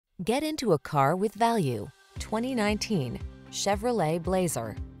Get into a car with value. 2019 Chevrolet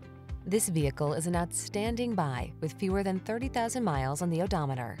Blazer. This vehicle is an outstanding buy with fewer than 30,000 miles on the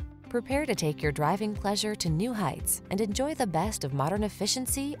odometer. Prepare to take your driving pleasure to new heights and enjoy the best of modern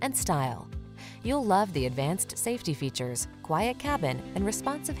efficiency and style. You'll love the advanced safety features, quiet cabin, and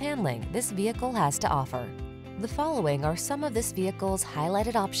responsive handling this vehicle has to offer. The following are some of this vehicle's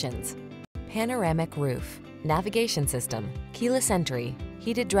highlighted options: panoramic roof, navigation system, keyless entry,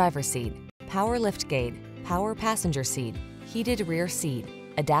 heated driver's seat, power liftgate, power passenger seat, heated rear seat,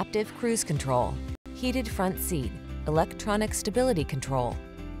 adaptive cruise control, heated front seat, electronic stability control,